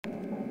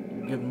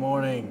good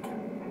morning,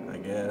 I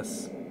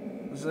guess.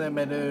 This is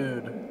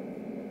animedude.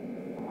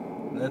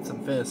 That's a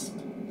fist.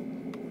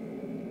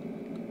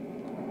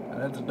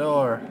 And that's a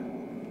door.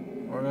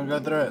 We're gonna go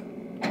through it.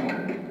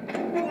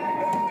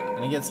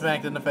 And he gets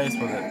smacked in the face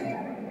with it.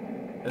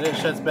 And it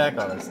shuts back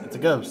on us. It's a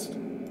ghost.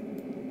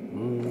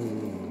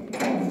 Ooh.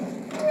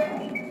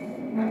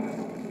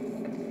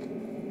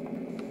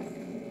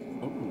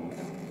 Ooh.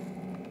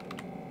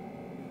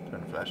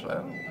 Turn the flashlight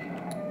on.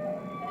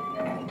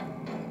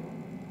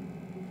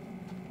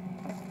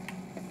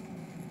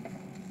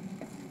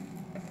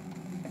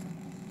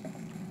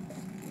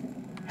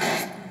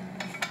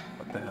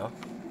 What the hell?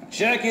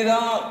 Check it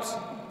out!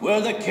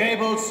 Where the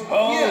cables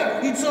hold.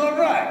 Yeah, it's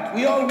alright.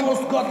 We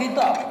almost got it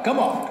up. Come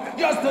on,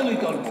 just a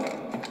little more.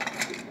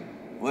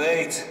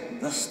 Wait,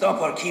 the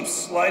stopper keeps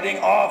sliding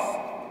off.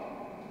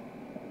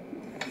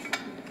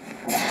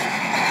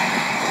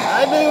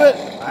 I knew it!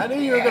 I knew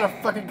you were gonna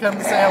fucking come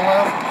and say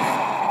hello.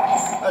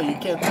 Oh, you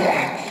can't do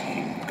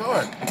it.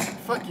 Guard.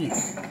 Fuck you.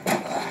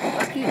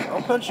 Fuck you.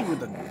 I'll punch you with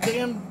the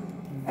damn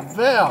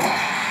valve.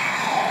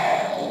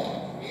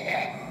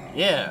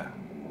 Yeah.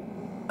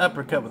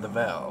 Uppercut with the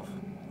valve.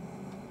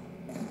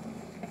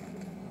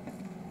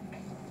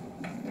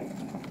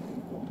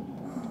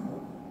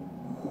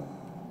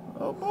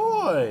 Oh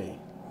boy.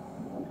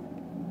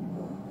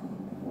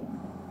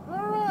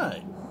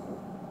 Alright.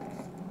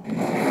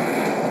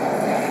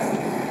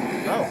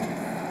 Oh.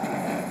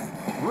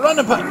 Run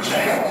and punch!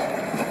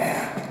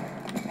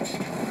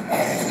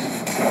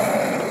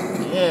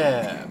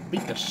 Yeah.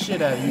 Beat the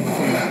shit out of you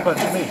before you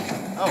punch me.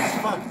 Oh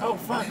fuck. Oh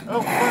fuck.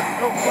 Oh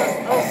fuck. Oh fuck.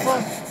 Oh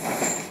fuck.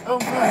 Oh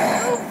fuck.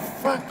 Oh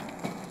fuck.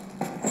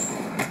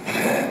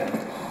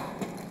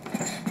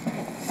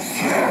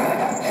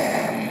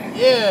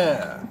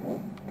 Yeah.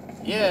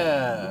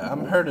 Yeah,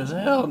 I'm hurt as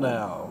hell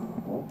now.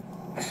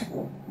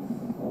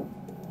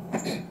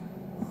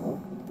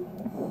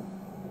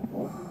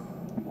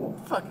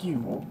 Fuck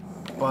you,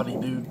 body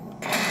dude.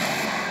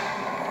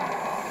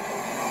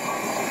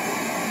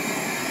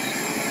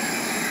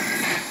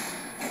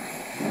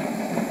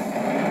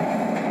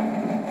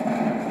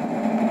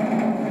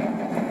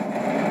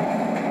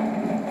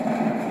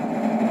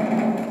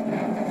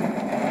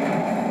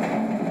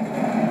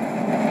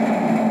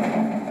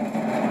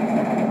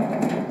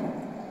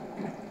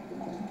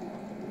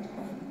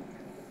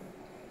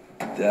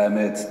 Damn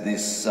it,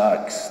 this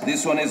sucks.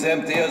 This one is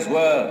empty as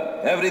well.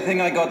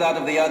 Everything I got out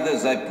of the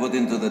others I put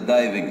into the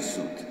diving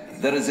suit.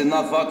 There is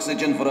enough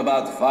oxygen for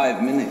about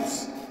 5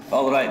 minutes.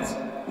 All right,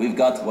 we've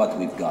got what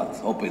we've got.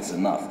 Hope it's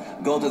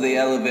enough. Go to the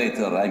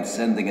elevator. I'm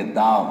sending it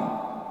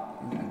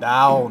down.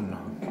 Down.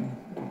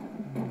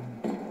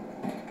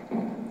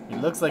 He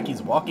looks like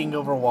he's walking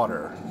over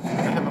water. I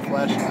have a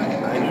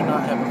flashlight. I do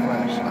not have a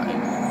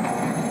flashlight.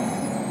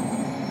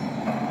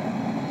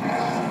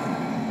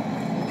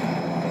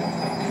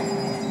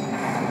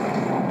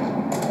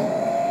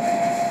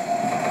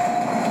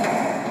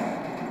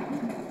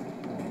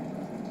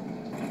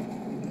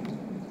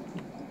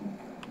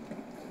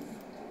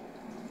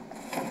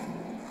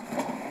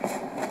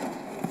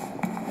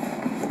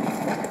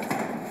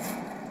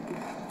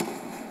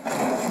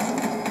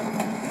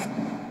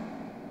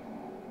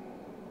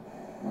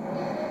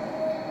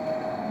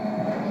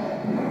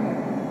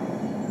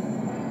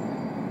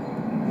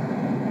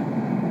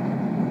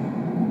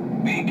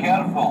 Be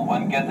careful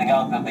when getting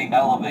out of the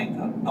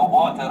elevator. The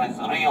water is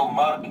real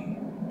murky.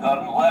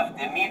 Turn left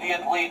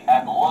immediately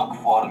and look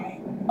for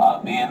me.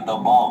 I'll be in the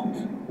boat.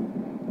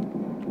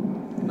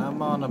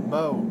 I'm on a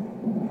boat.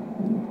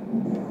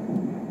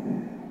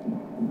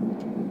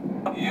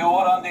 You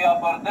were on the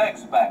upper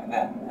decks back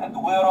then, and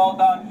we're all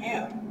down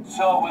here.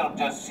 So we're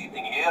just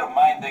sitting here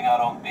minding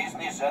our own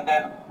business, and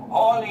then,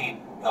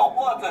 holy, the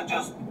water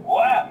just,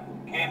 wham,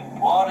 came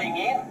pouring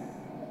in.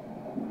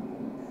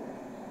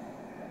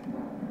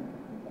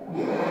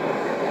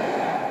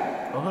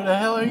 Oh, who the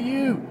hell are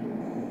you?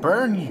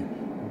 Burn you!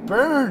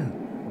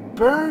 Burn!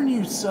 Burn,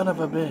 you son of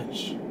a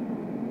bitch!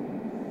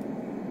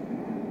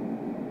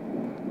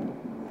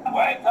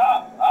 Wait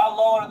up! I'll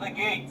lower the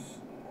gates.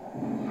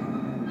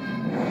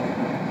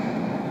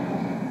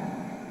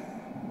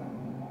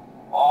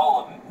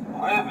 All of it.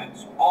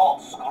 Rivets,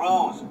 bolts,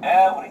 screws,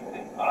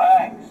 everything.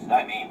 Rags.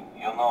 I mean,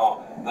 you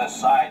know, the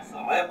sides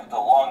ripped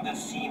along the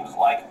seams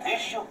like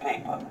tissue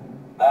paper.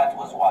 That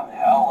was one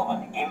hell of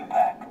an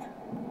impact.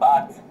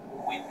 But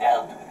we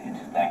dealt with it,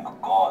 thank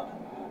God.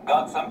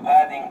 Got some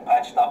padding,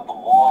 patched up the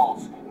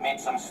walls, made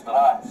some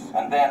struts,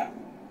 and then,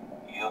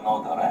 you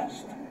know the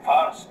rest.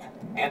 First,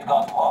 it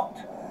got hot,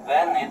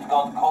 then it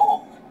got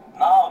cold.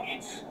 Now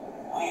it's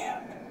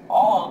weird.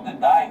 All the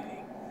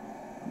diving.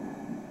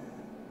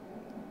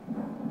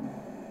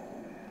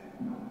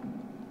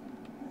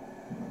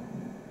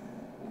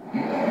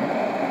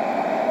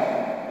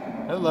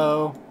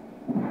 Hello.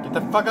 Get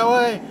the fuck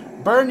away!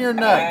 Burn your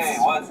nuts! Hey,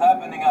 what's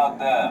happening out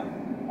there?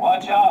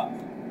 Watch out!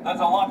 There's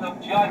a lot of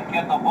junk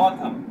at the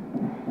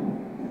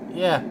bottom.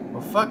 Yeah,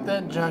 well fuck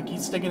that junk.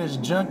 He's sticking his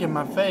junk in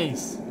my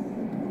face.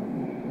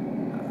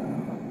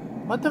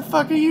 What the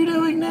fuck are you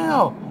doing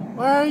now?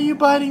 Why are you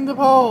biting the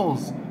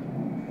poles?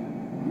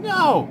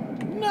 No!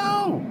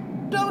 No!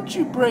 Don't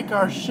you break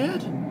our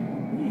shit!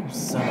 You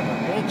son of a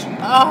bitch.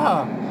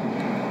 Ah!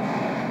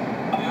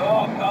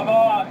 Yo, come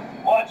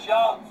on! Watch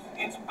out!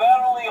 It's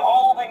barely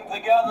holding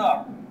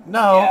together!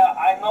 No! Yeah,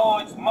 I know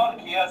it's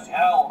murky as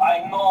hell,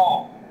 I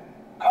know!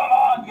 Come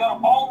on, you're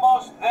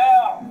almost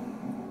there!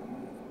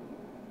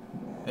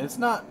 It's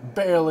not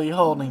barely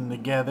holding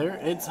together.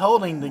 It's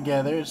holding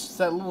together. It's just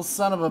that little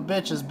son of a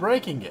bitch is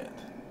breaking it.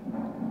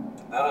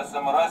 There are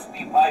some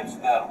rusty pipes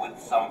there with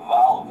some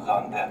valves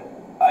on them.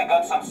 I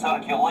got some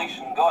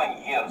circulation going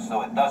here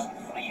so it doesn't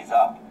freeze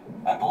up.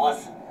 And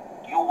listen,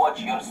 you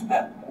watch your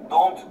step.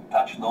 Don't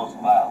touch those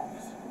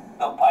valves.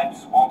 The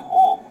pipes won't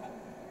hold.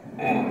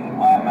 Hey,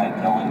 why am I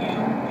telling you?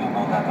 You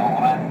know that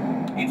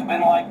already. It's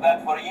been like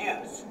that for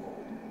years.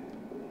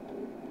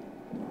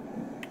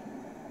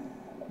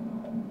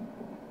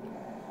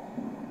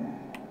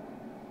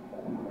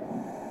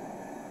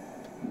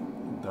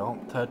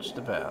 Don't touch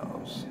the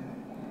valves.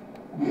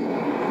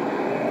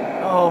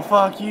 Oh,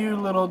 fuck you,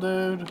 little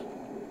dude.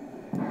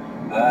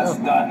 That's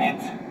done it.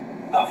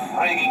 The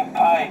frigging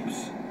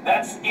pipes.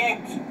 That's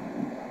it.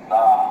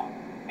 Now,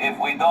 if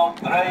we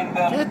don't drain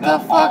them, Get the they'll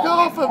fuck all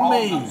off be of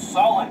me. frozen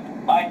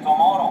solid by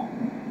tomorrow.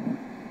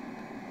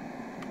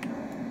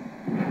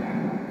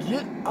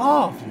 Get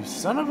off, you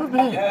son of a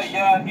bitch.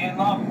 Yeah,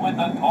 enough with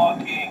the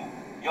talking.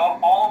 You're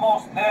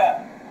almost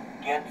there.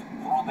 Get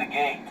through the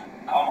gate.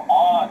 Come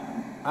on.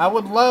 I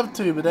would love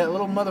to, but that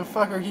little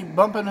motherfucker keep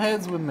bumping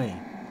heads with me.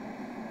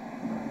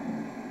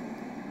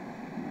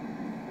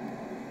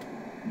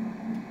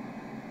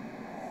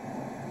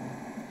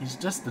 He's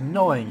just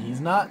annoying. He's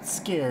not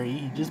scary.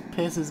 He just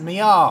pisses me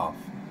off.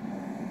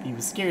 He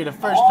was scary the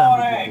first time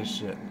we did this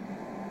shit.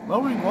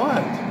 Lowering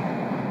what?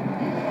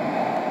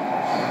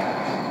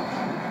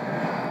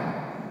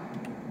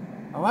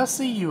 Oh, I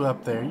see you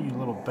up there, you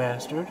little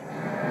bastard.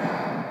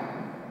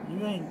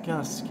 You ain't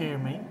gonna scare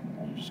me.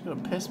 You're just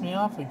gonna piss me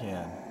off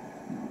again.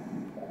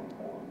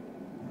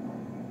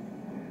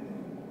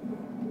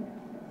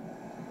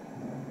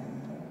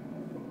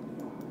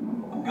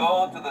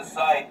 Go to the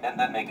side and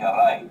then make a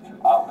right.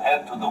 I'll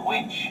head to the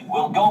winch.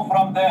 We'll go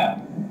from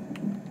there.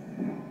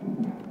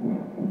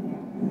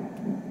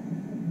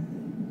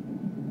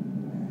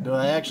 Do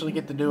I actually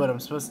get to do what I'm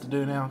supposed to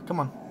do now? Come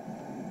on.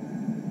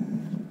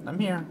 I'm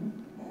here.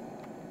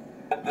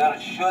 There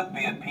should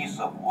be a piece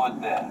of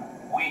wood there.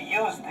 We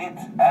used it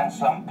and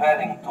some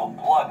padding to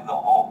plug the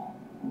hole.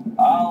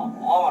 I'll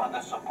lower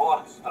the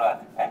support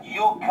strut and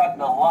you cut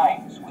the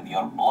lines with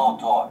your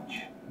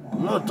blowtorch.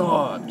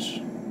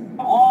 Blowtorch.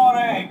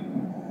 Lowering!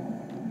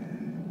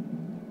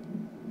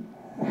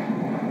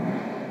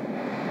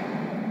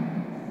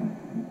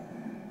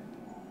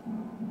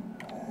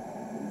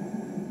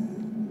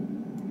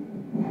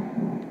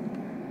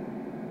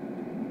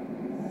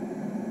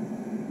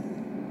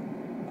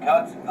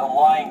 Cut the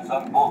lines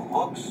on both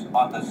hooks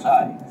on the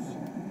sides.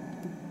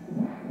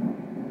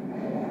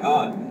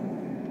 Good.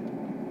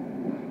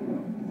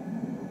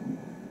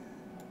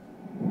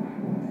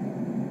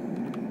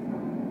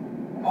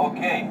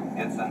 Okay,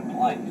 it's in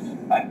place.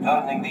 I'm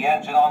turning the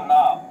engine on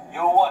now.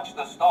 You watch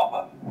the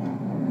stopper.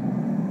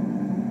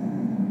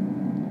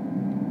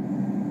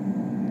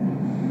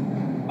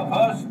 The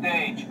first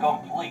stage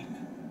complete.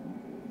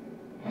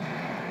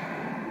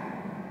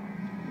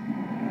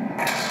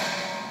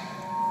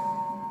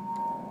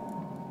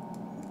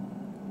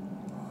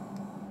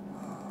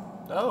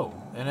 Oh,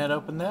 and it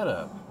opened that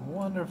up.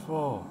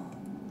 Wonderful.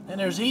 And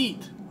there's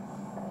heat.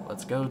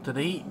 Let's go to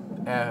the heat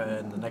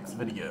in the next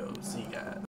video. See you guys.